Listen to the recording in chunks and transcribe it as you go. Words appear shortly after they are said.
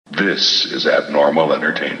This is abnormal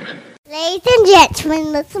entertainment. Ladies and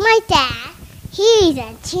gentlemen, look at my dad. He's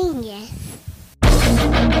a genius.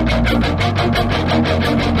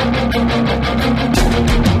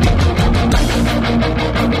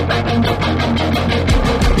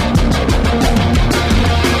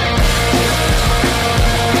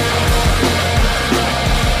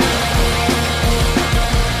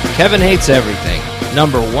 Kevin Hates Everything,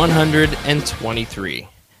 number 123.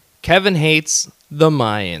 Kevin hates the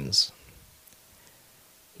Mayans.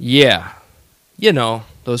 Yeah, you know,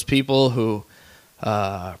 those people who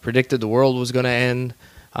predicted the world was going to end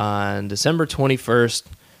on December 21st,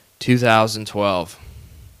 2012.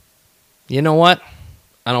 You know what?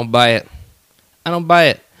 I don't buy it. I don't buy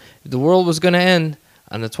it. If the world was going to end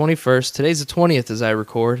on the 21st, today's the 20th as I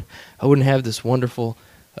record, I wouldn't have this wonderful,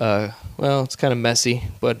 well, it's kind of messy,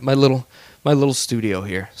 but my little studio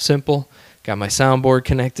here. Simple. Got my soundboard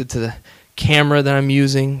connected to the camera that I'm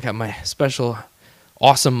using. Got my special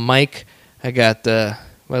awesome mic. I got my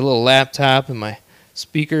little laptop and my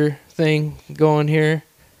speaker thing going here.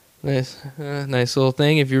 Nice little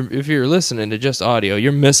thing. If you're listening to just audio,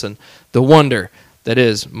 you're missing the wonder that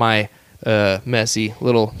is my messy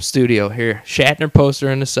little studio here. Shatner poster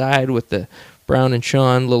on the side with the Brown and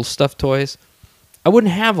Sean little stuffed toys. I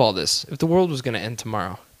wouldn't have all this if the world was going to end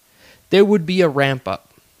tomorrow. There would be a ramp up.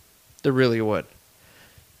 There really would.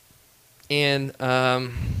 And,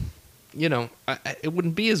 it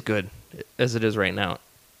wouldn't be as good as it is right now.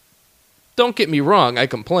 Don't get me wrong, I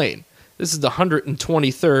complain. This is the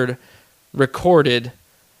 123rd recorded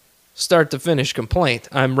start-to-finish complaint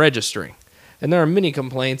I'm registering. And there are many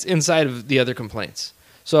complaints inside of the other complaints.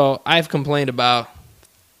 So I've complained about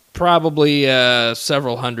probably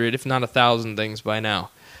several hundred, if not 1,000 things by now,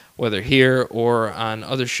 whether here or on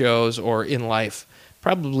other shows or in life.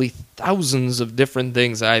 Probably thousands of different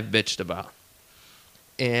things I've bitched about.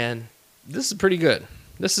 And this is pretty good.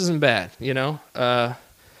 This isn't bad, you know. I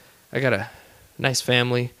got a nice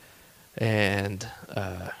family and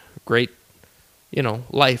great,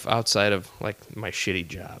 life outside of, like, my shitty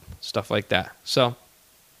job. Stuff like that. So,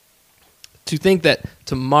 to think that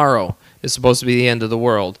tomorrow is supposed to be the end of the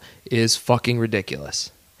world is fucking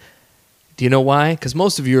ridiculous. Do you know why? Because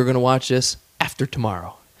most of you are going to watch this after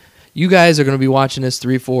tomorrow. You guys are going to be watching this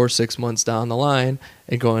 3, 4, 6 months down the line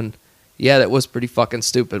and going, yeah, that was pretty fucking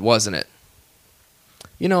stupid, wasn't it?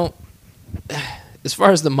 You know, as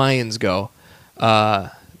far as the Mayans go,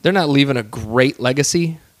 they're not leaving a great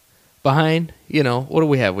legacy behind. You know, what do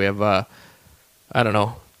we have? We have,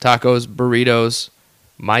 tacos, burritos,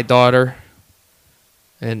 my daughter,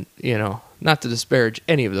 and, not to disparage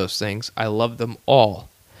any of those things. I love them all.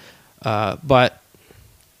 But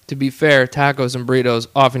to be fair, tacos and burritos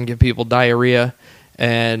often give people diarrhea,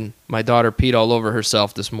 and my daughter peed all over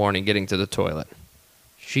herself this morning getting to the toilet.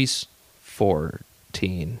 She's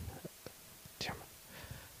 14.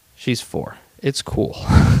 She's 4. It's cool.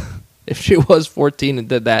 If she was 14 and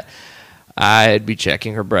did that, I'd be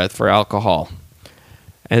checking her breath for alcohol.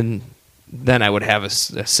 And then I would have a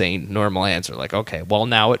sane, normal answer, like, okay, well,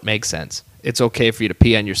 now it makes sense. It's okay for you to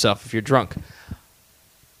pee on yourself if you're drunk.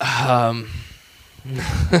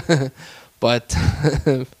 But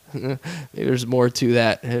maybe there's more to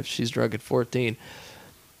that if she's drunk at 14.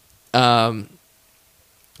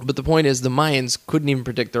 But the point is, the Mayans couldn't even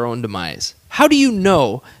predict their own demise. How do you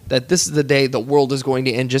know that this is the day the world is going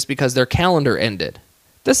to end just because their calendar ended?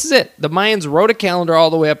 This is it. The Mayans wrote a calendar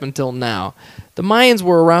all the way up until now. The Mayans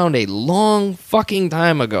were around a long fucking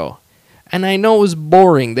time ago. And I know it was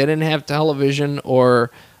boring. They didn't have television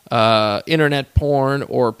or internet porn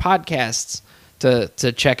or podcasts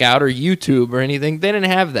to check out or YouTube or anything. They didn't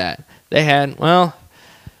have that. They had, well,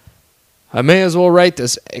 I may as well write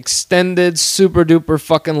this extended super duper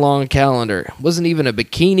fucking long calendar. It wasn't even a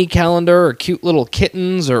bikini calendar or cute little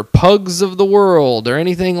kittens or pugs of the world or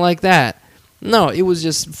anything like that. No, it was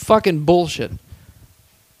just fucking bullshit.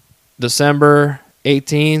 December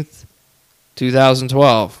 18th,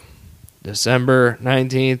 2012. December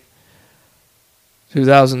 19th,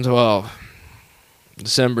 2012.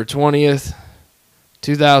 December 20th,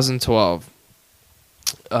 2012.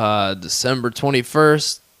 December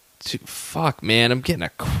 21st. Fuck, man, I'm getting a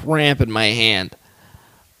cramp in my hand.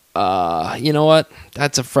 You know what?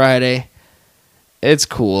 That's a Friday. It's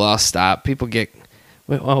cool. I'll stop. People get...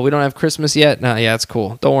 Oh, we don't have Christmas yet? No, yeah, it's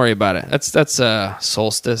cool. Don't worry about it. That's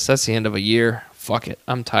solstice. That's the end of a year. Fuck it.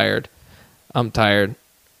 I'm tired.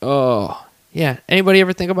 Oh, yeah. Anybody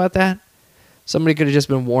ever think about that? Somebody could have just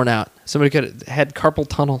been worn out. Somebody could have had carpal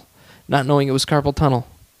tunnel, not knowing it was carpal tunnel.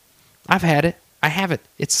 I've had it. I have it.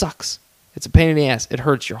 It sucks. It's a pain in the ass. It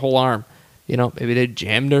hurts your whole arm. You know, maybe they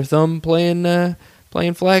jammed their thumb playing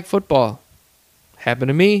playing flag football. Happened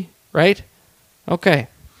to me, right? Okay.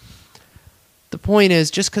 The point is,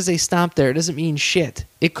 just because they stopped there doesn't mean shit.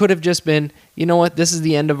 It could have just been, you know what, this is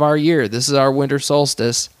the end of our year. This is our winter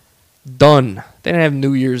solstice. Done. They didn't have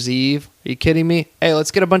New Year's Eve. Are you kidding me? Hey,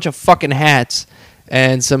 let's get a bunch of fucking hats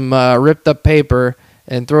and some ripped up paper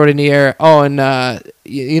and throw it in the air. Oh, and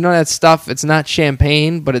you know that stuff? It's not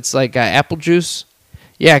champagne, but it's like apple juice.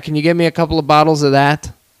 Yeah, can you get me a couple of bottles of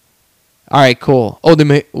that? All right, cool. Oh,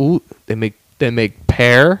 they make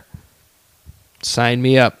pear. Sign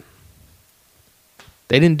me up.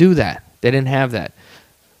 They didn't do that. They didn't have that.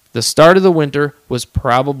 The start of the winter was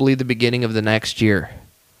probably the beginning of the next year.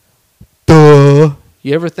 Duh.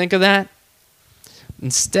 You ever think of that?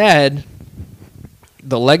 Instead,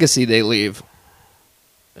 the legacy they leave,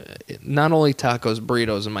 not only tacos,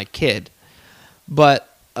 burritos, and my kid, but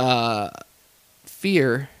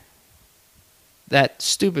fear that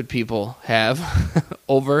stupid people have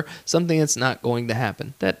over something that's not going to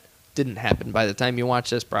happen. That didn't happen by the time you watch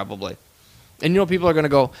this, probably. And you know, people are going to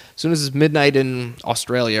go, as soon as it's midnight in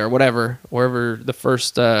Australia or whatever, wherever the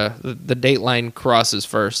first, the date line crosses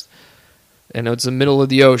first. And it's the middle of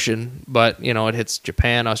the ocean, but, you know, it hits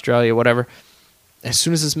Japan, Australia, whatever. As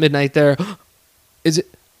soon as it's midnight there, is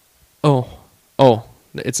it? Oh,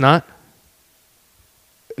 it's not?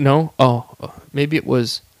 No? Oh, maybe it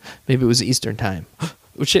was Eastern time.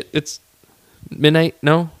 Oh, shit, it's midnight?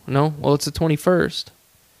 No? Well, it's the 21st.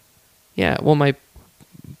 Yeah, well, my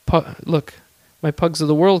Pugs of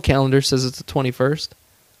the World calendar says it's the 21st.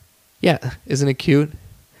 Yeah, isn't it cute?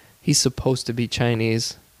 He's supposed to be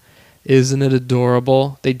Chinese. Isn't it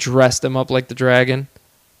adorable? They dressed him up like the dragon.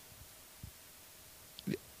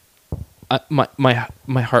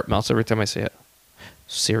 My heart melts every time I say it.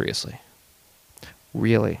 Seriously.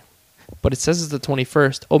 Really. But it says it's the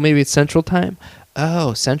 21st. Oh, maybe it's Central Time?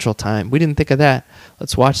 Oh, Central Time. We didn't think of that.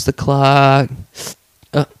 Let's watch the clock.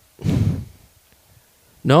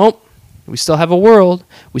 Nope. We still have a world.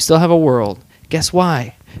 Guess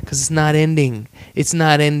why? Because it's not ending. It's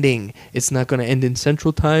not going to end in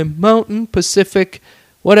Central Time, Mountain, Pacific,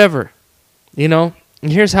 whatever. You know?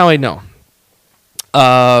 And here's how I know.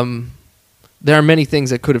 There are many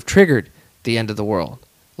things that could have triggered the end of the world.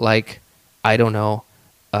 Like, I don't know,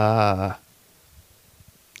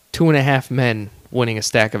 2.5 Men winning a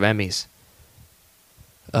stack of Emmys.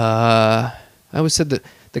 I always said that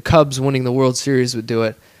the Cubs winning the World Series would do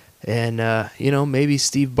it. And, maybe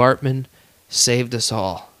Steve Bartman saved us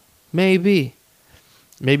all. Maybe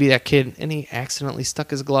that kid, and he accidentally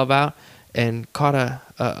stuck his glove out and caught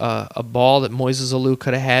a ball that Moyers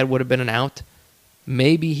could have had, would have been an out.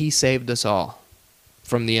 Maybe he saved us all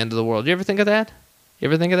from the end of the world. You ever think of that?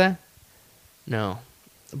 No.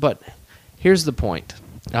 But here's the point.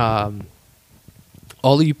 All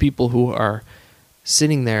of you people who are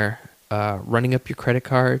sitting there running up your credit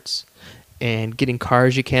cards and getting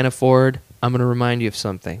cars you can't afford, I'm going to remind you of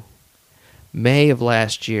something. May of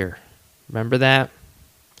last year. Remember that?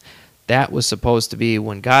 That was supposed to be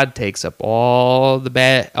when God takes up all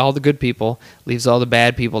the good people, leaves all the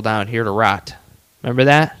bad people down here to rot. Remember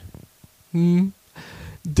that?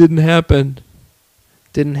 Didn't happen.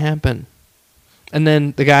 And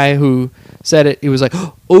then the guy who said it, he was like,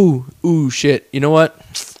 oh, shit. You know what?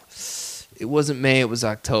 It wasn't May, it was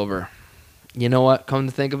October. You know what? Come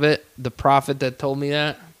to think of it, the prophet that told me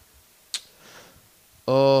that,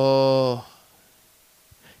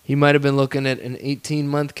 he might have been looking at an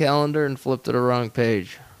 18-month calendar and flipped to the wrong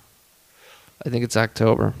page. I think it's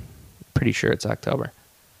October. Pretty sure it's October.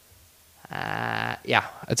 Yeah,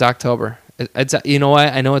 it's October. It's you know why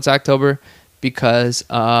I know it's October? Because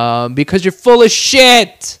you're full of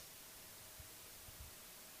shit.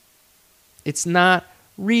 It's not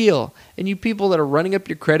real. And you people that are running up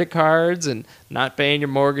your credit cards and not paying your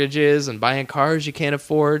mortgages and buying cars you can't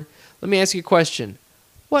afford, let me ask you a question.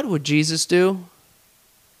 What would Jesus do?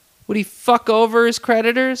 Would he fuck over his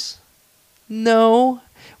creditors? No.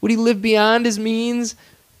 Would he live beyond his means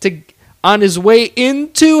on his way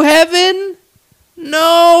into heaven?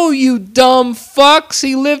 No, you dumb fucks.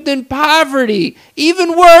 He lived in poverty.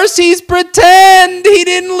 Even worse, he's pretend. He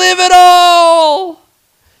didn't live at all.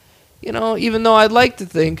 You know, even though I'd like to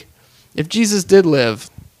think if Jesus did live,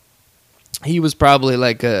 he was probably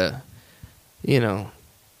like a,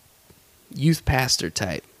 youth pastor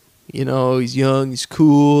type. You know, he's young, he's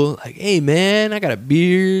cool. Like, hey, man, I got a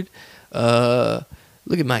beard.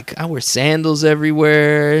 Look at I wear sandals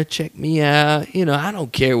everywhere. Check me out. I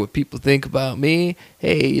don't care what people think about me.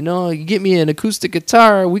 Hey, you get me an acoustic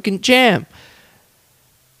guitar, we can jam.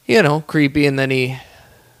 Creepy. And then he,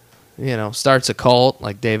 starts a cult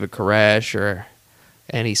like David Koresh or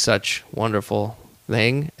any such wonderful,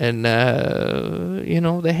 thing, and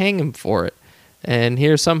they hang him for it. And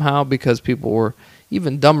here somehow, because people were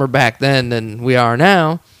even dumber back then than we are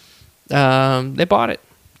now, they bought it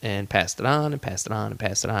and passed it on and passed it on and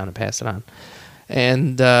passed it on and passed it on.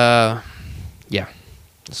 And yeah,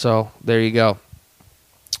 so there you go.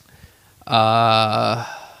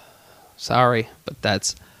 Sorry, but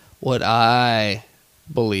that's what I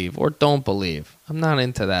believe or don't believe. I'm not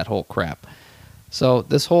into that whole crap. So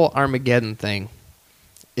this whole Armageddon thing,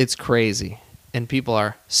 it's crazy. And people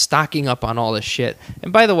are stocking up on all this shit.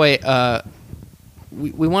 And by the way,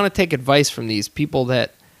 we want to take advice from these people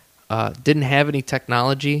that didn't have any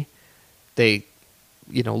technology. They,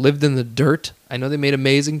 lived in the dirt. I know they made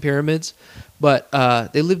amazing pyramids, but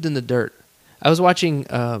they lived in the dirt. I was watching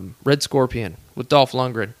Red Scorpion with Dolph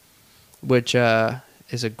Lundgren, which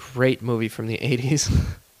is a great movie from the 80s.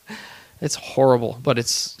 It's horrible, but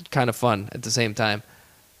it's kind of fun at the same time.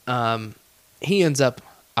 He ends up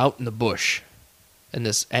out in the bush, in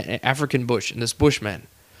this African bush, and this bushman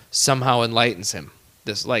somehow enlightens him.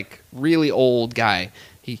 This, really old guy.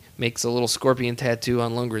 He makes a little scorpion tattoo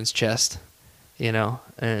on Lundgren's chest,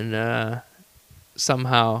 and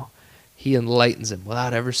somehow he enlightens him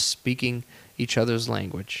without ever speaking each other's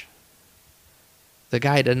language. The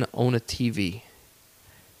guy doesn't own a TV.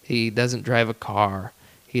 He doesn't drive a car.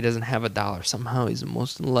 He doesn't have $1. Somehow he's the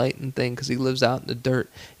most enlightened thing because he lives out in the dirt.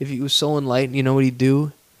 If he was so enlightened, you know what he'd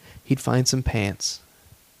do? He'd find some pants.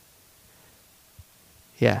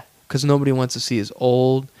 Yeah, because nobody wants to see his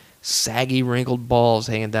old, saggy, wrinkled balls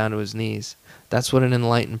hanging down to his knees. That's what an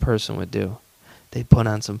enlightened person would do. They'd put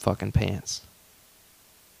on some fucking pants.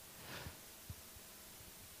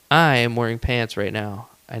 I am wearing pants right now.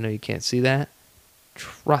 I know you can't see that.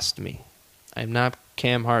 Trust me. I'm not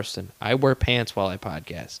Cam Harston. I wear pants while I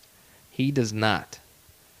podcast. He does not.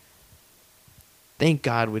 Thank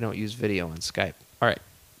God we don't use video on Skype. All right.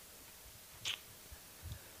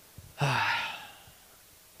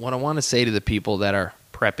 What I want to say to the people that are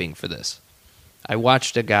prepping for this. I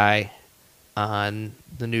watched a guy on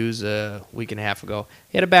the news a week and a half ago.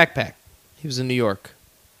 He had a backpack. He was in New York.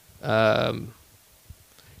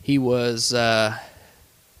 He was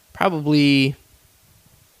probably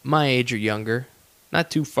my age or younger. Not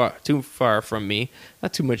too far from me.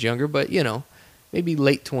 Not too much younger, but, maybe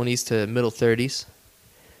late 20s to middle 30s.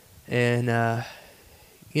 And,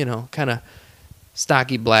 kind of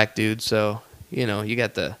stocky black dude. So, you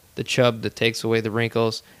got the chub that takes away the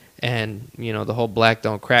wrinkles and, the whole black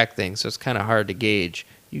don't crack thing. So it's kind of hard to gauge.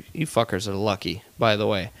 You fuckers are lucky, by the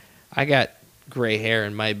way. I got gray hair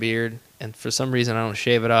in my beard, and for some reason I don't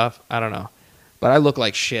shave it off. I don't know. But I look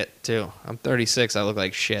like shit, too. I'm 36. I look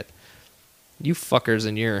like shit. You fuckers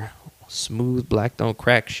in your smooth black don't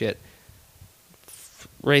crack shit.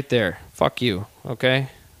 Right there. Fuck you, okay?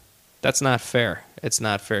 That's not fair. It's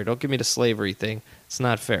not fair. Don't give me the slavery thing. It's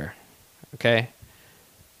not fair, okay?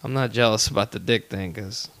 I'm not jealous about the dick thing,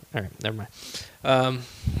 because... All right, never mind.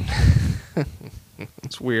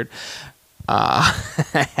 It's weird.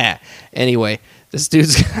 Anyway, this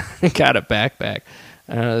dude's got a backpack.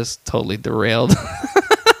 This totally derailed.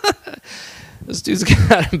 This dude's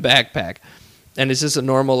got a backpack. And it's just a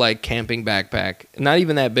normal, camping backpack. Not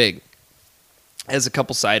even that big. It has a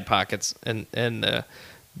couple side pockets and a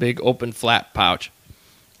big open flat pouch.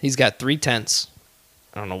 He's got 3 tents.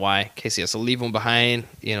 I don't know why. In case he has to leave them behind,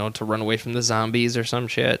 to run away from the zombies or some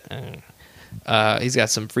shit. He's got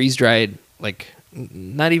some freeze-dried,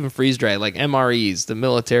 not even freeze-dried, MREs, the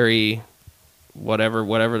military, whatever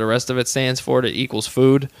the rest of it stands for, that equals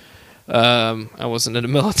food. I wasn't in the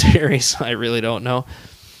military, so I really don't know.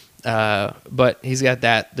 But he's got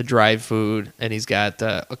that, the dried food, and he's got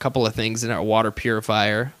a couple of things in our water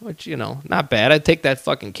purifier, which, not bad. I'd take that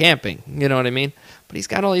fucking camping, you know what I mean? But he's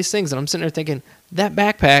got all these things, and I'm sitting there thinking, that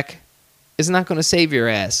backpack is not going to save your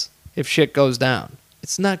ass if shit goes down.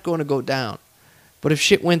 It's not going to go down. But if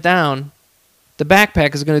shit went down, the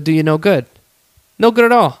backpack is going to do you no good. No good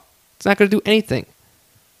at all. It's not going to do anything.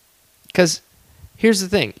 Because here's the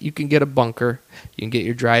thing. You can get a bunker. You can get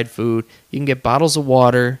your dried food. You can get bottles of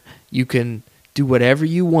water. You can do whatever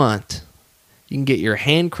you want. You can get your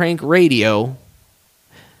hand crank radio.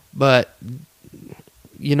 But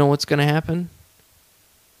you know what's going to happen?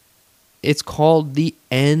 It's called the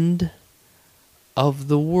end of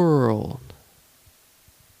the world.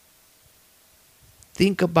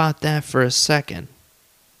 Think about that for a second.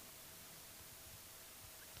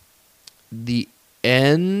 The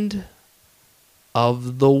end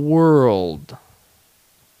of the world.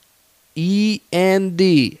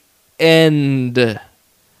 E-N-D. End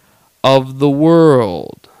of the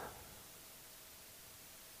world.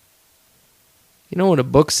 You know when a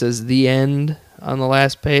book says the end on the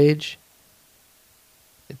last page,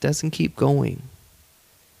 it doesn't keep going.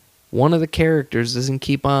 One of the characters doesn't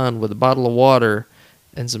keep on with a bottle of water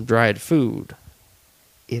and some dried food.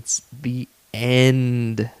 It's the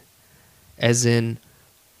end. As in,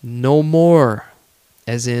 no more.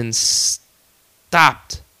 As in,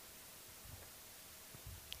 stopped.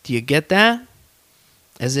 Do you get that?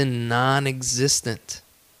 As in, non-existent.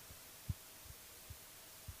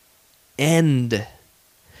 End.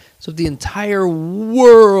 So if the entire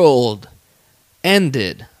world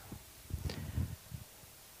ended,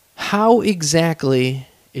 how exactly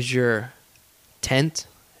is your tent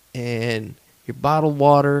and your bottled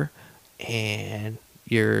water and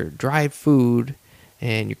your dried food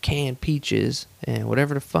and your canned peaches and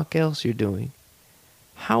whatever the fuck else you're doing,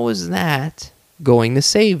 how is that going to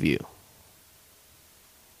save you?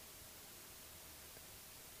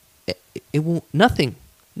 It won't.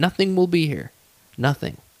 Nothing will be here.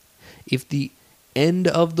 Nothing. If the end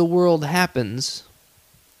of the world happens,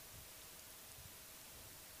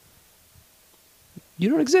 you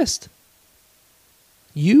don't exist.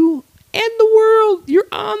 You and the world. You're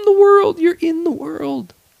on the world. You're in the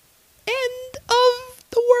world. End of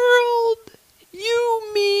the world. You,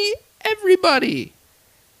 me, everybody.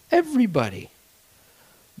 Everybody.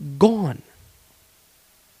 Gone.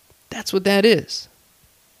 That's what that is.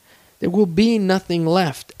 There will be nothing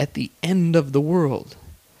left at the end of the world.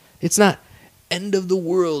 It's not end of the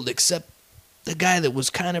world except the guy that was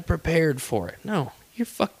kind of prepared for it. No, you're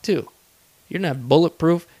fucked too. You're not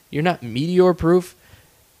bulletproof. You're not meteor-proof.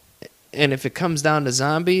 And if it comes down to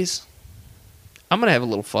zombies, I'm going to have a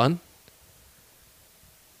little fun.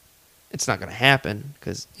 It's not going to happen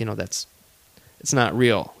because, it's not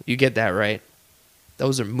real. You get that, right?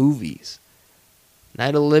 Those are movies. Night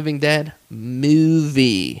of the Living Dead,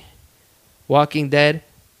 movie. Walking Dead,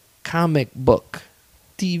 comic book,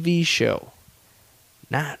 TV show.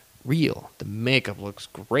 Not real. The makeup looks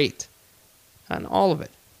great on all of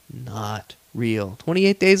it. Not real.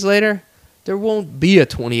 28 days later, there won't be a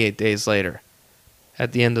 28 days later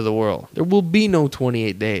at the end of the world. There will be no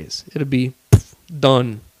 28 days. It'll be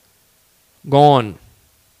done. Gone.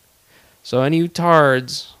 So any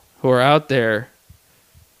tards who are out there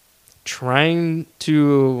trying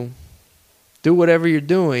to do whatever you're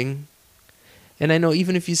doing, and I know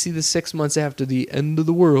even if you see the 6 months after the end of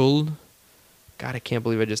the world, God, I can't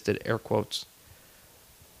believe I just did air quotes.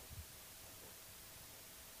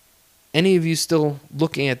 Any of you still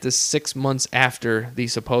looking at this 6 months after the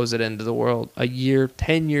supposed end of the world, a year,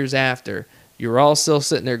 10 years after, you're all still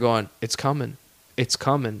sitting there going, it's coming. It's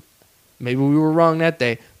coming. Maybe we were wrong that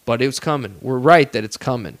day, but it's coming. We're right that it's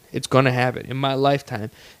coming. It's going to happen in my lifetime.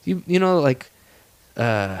 You know, like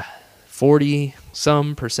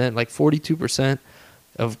 40-some percent, like 42%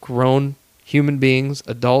 of grown human beings,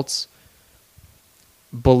 adults,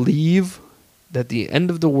 believe that the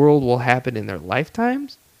end of the world will happen in their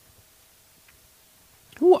lifetimes?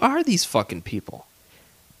 Who are these fucking people?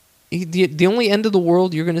 The only end of the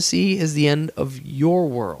world you're going to see is the end of your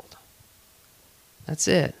world. That's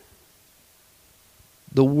it.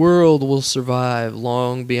 The world will survive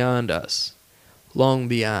long beyond us. Long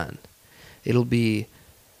beyond. It'll be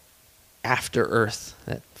After Earth,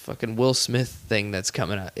 that fucking Will Smith thing that's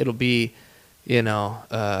coming out. It'll be,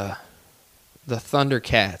 the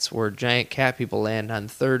Thundercats, where giant cat people land on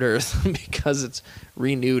Third Earth because it's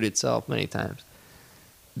renewed itself many times.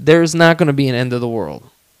 There's not going to be an end of the world.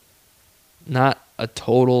 Not a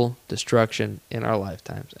total destruction in our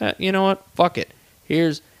lifetimes. You know what? Fuck it.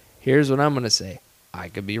 Here's what I'm going to say. I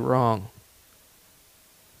could be wrong.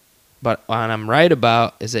 But what I'm right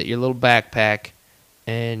about is that your little backpack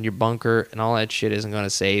and your bunker and all that shit isn't going to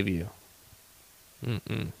save you.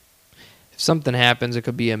 If something happens, it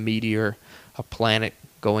could be a meteor, a planet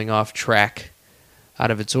going off track out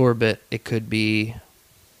of its orbit. It could be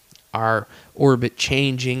our orbit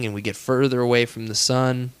changing and we get further away from the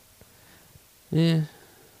sun.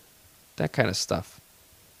 That kind of stuff.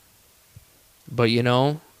 But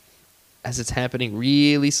as it's happening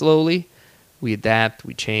really slowly, we adapt,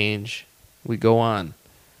 we change, we go on.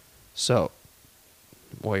 So,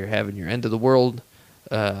 while you're having your end of the world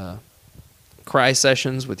cry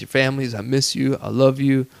sessions with your families, I miss you, I love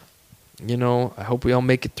you, I hope we all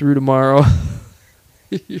make it through tomorrow.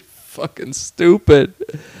 You're fucking stupid.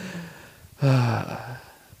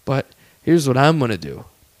 But here's what I'm going to do.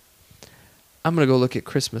 I'm going to go look at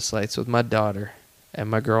Christmas lights with my daughter and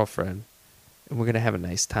my girlfriend, and we're going to have a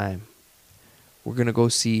nice time. We're going to go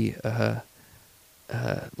see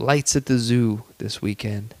lights at the zoo this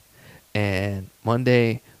weekend. And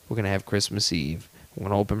Monday, we're going to have Christmas Eve. We're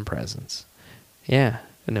going to open presents. Yeah.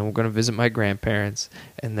 And then we're going to visit my grandparents.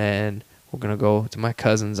 And then We're going to go to my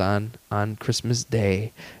cousin's on Christmas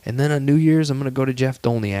Day. And then on New Year's, I'm going to go to Jeff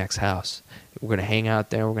Dolniak's house. We're going to hang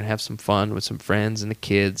out there. We're going to have some fun with some friends and the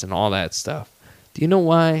kids and all that stuff. Do you know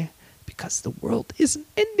why? Because the world isn't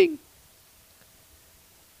ending.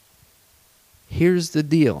 Here's the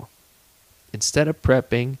deal. Instead of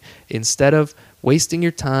prepping, instead of wasting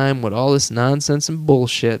your time with all this nonsense and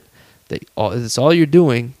bullshit, that's all you're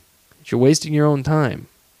doing, you're wasting your own time.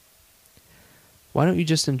 Why don't you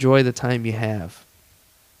just enjoy the time you have?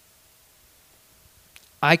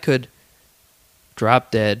 I could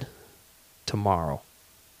drop dead tomorrow.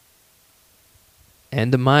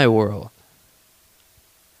 End of my world.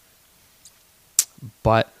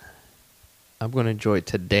 But I'm going to enjoy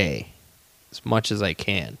today as much as I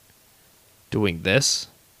can. Doing this,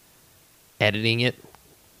 editing it,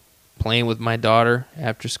 playing with my daughter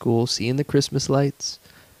after school, seeing the Christmas lights,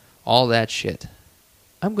 all that shit.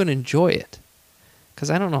 I'm going to enjoy it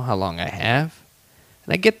because I don't know how long I have.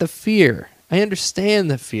 And I get the fear. I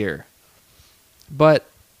understand the fear. But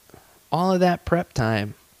all of that prep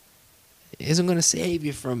time isn't going to save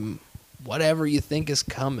you from whatever you think is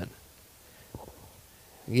coming.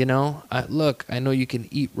 You know, I know you can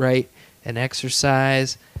eat right and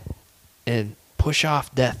exercise and push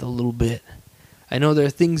off death a little bit. I know there are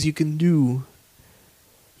things you can do.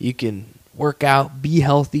 You can work out, be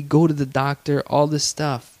healthy, go to the doctor, all this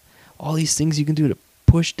stuff. All these things you can do to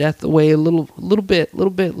push death away a little bit.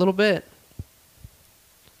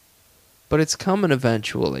 But it's coming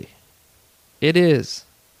eventually. It is.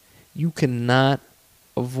 You cannot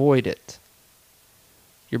avoid it.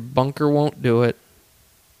 Your bunker won't do it.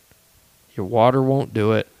 Your water won't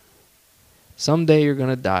do it. Someday you're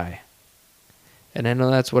going to die. And I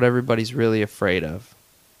know that's what everybody's really afraid of.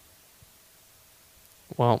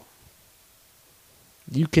 Well,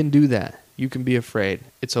 you can do that. You can be afraid.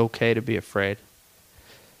 It's okay to be afraid.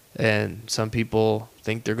 And some people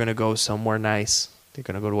think they're going to go somewhere nice. They're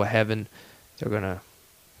going to go to a heaven. They're going to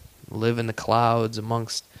live in the clouds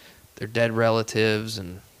amongst their dead relatives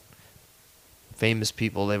and famous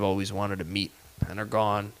people they've always wanted to meet and are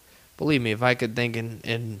gone. Believe me, if I could think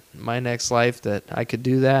in my next life that I could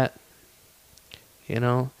do that, you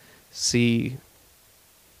know, see,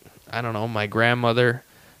 I don't know, my grandmother,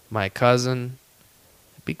 my cousin,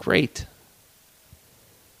 it'd be great.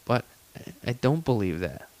 But I don't believe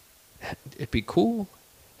that. It'd be cool.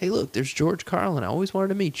 Hey, look, there's George Carlin. I always wanted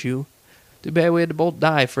to meet you. Too bad we had to both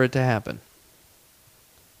die for it to happen.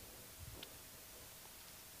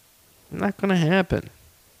 Not going to happen.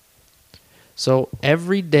 So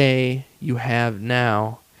every day you have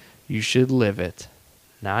now, you should live it.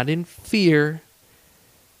 Not in fear,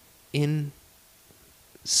 in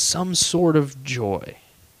some sort of joy.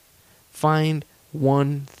 Find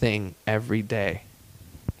one thing every day.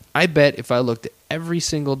 I bet if I looked at every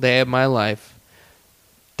single day of my life,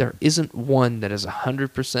 there isn't one that is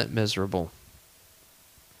 100% miserable,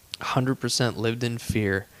 100% lived in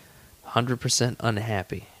fear, 100%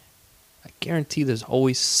 unhappy. I guarantee there's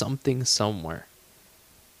always something somewhere.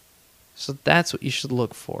 So that's what you should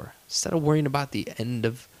look for. Instead of worrying about the end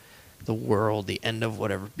of the world, the end of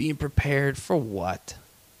whatever, being prepared for what?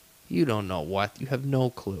 You don't know what. You have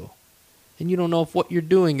no clue. And you don't know if what you're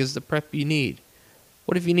doing is the prep you need.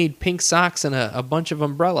 What if you need pink socks and a bunch of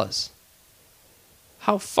umbrellas?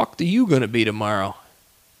 How fucked are you going to be tomorrow?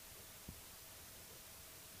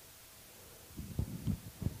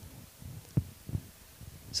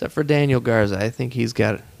 Except for Daniel Garza. I think he's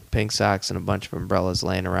got pink socks and a bunch of umbrellas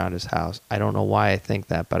laying around his house. I don't know why I think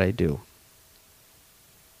that, but I do.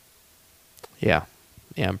 Yeah,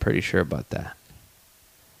 I'm pretty sure about that.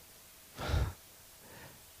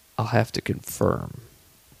 I'll have to confirm.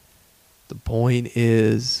 The point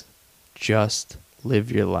is, just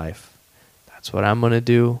live your life. That's what I'm going to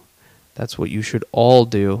do. That's what you should all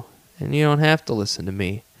do. And you don't have to listen to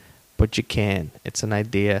me, but you can. It's an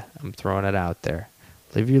idea. I'm throwing it out there.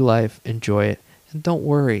 Live your life, enjoy it, and don't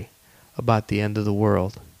worry about the end of the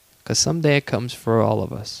world. Because someday it comes for all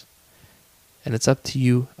of us. And it's up to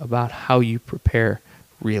you about how you prepare,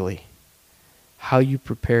 really. How you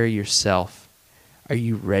prepare yourself. Are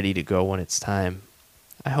you ready to go when it's time?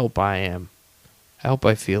 I hope I am. I hope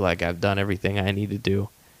I feel like I've done everything I need to do.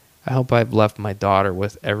 I hope I've left my daughter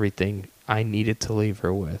with everything I needed to leave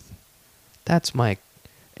her with. That's my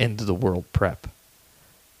end of the world prep.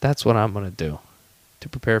 That's what I'm going to do to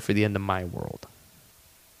prepare for the end of my world.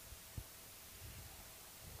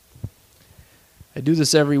 I do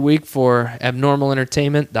this every week for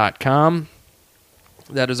abnormalentertainment.com.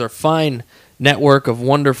 That is our fine network of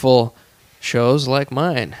wonderful shows like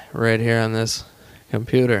mine right here on this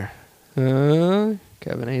computer.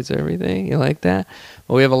 Kevin Hates Everything. You like that?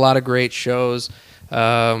 Well, we have a lot of great shows.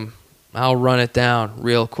 I'll run it down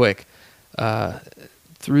real quick.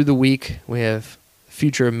 Through the week, we have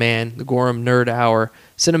Future of Man, the Gorham Nerd Hour,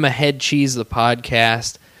 Cinema Head Cheese, the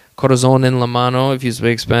podcast, Corazon en la Mano, if you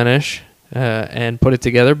speak Spanish, and Put It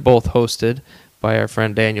Together, both hosted by our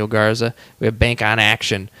friend Daniel Garza. We have Bank on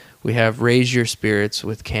Action. We have Raise Your Spirits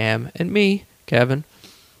with Cam and me, Kevin.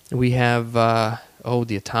 We have, the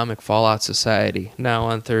Atomic Fallout Society, now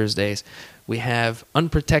on Thursdays. We have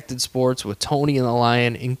Unprotected Sports with Tony and the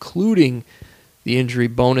Lion, including the injury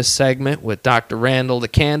bonus segment with Dr. Randall the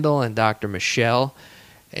Candle and Dr. Michelle.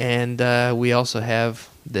 And we also have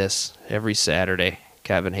this every Saturday,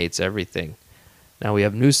 Kevin Hates Everything. Now we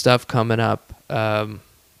have new stuff coming up.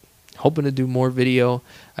 Hoping to do more video.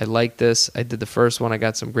 I like this. I did the first one. I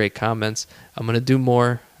got some great comments. I'm going to do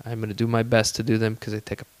more. I'm going to do my best to do them because they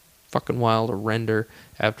take a fucking while to render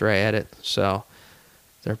after I edit. So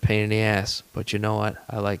they're a pain in the ass. But you know what?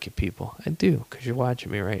 I like you people. I do because you're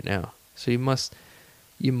watching me right now. So you must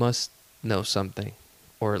know something.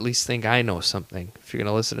 Or at least think I know something if you're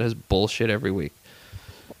going to listen to this bullshit every week.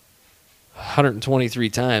 123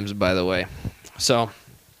 times, by the way. So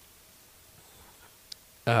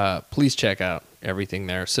please check out everything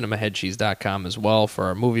there. CinemaHeadCheese.com as well for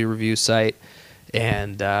our movie review site.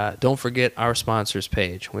 And don't forget our sponsors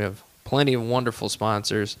page. We have plenty of wonderful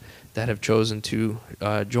sponsors that have chosen to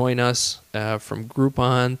join us, from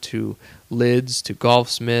Groupon to Lids to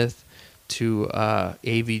Golfsmith to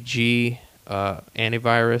AVG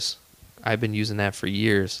antivirus. I've been using that for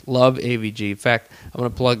years. Love AVG. In fact, I'm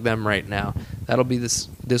going to plug them right now. That'll be this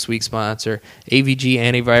week's sponsor, AVG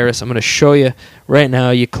Antivirus. I'm going to show you right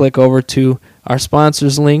now. You click over to our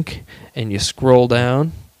sponsors link, and you scroll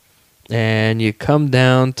down, and you come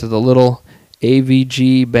down to the little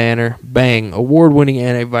AVG banner. Bang, award-winning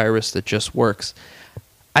antivirus that just works.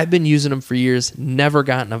 I've been using them for years, never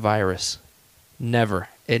gotten a virus. Never.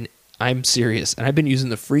 And I'm serious. And I've been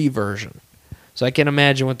using the free version. So I can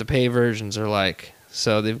imagine what the pay versions are like.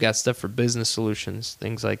 So they've got stuff for business solutions,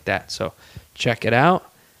 things like that. So check it out.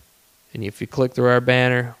 And if you click through our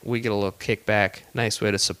banner, we get a little kickback. Nice way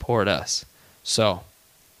to support us. So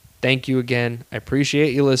thank you again. I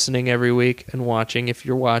appreciate you listening every week and watching if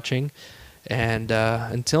you're watching. And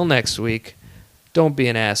until next week, don't be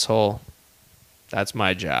an asshole. That's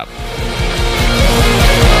my job.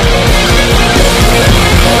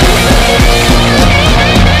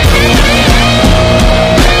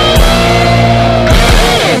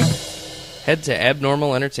 Head to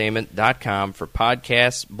abnormalentertainment.com for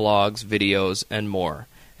podcasts, blogs, videos, and more.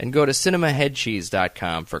 And go to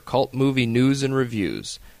cinemaheadcheese.com for cult movie news and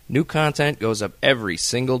reviews. New content goes up every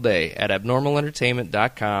single day at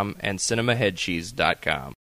abnormalentertainment.com and cinemaheadcheese.com.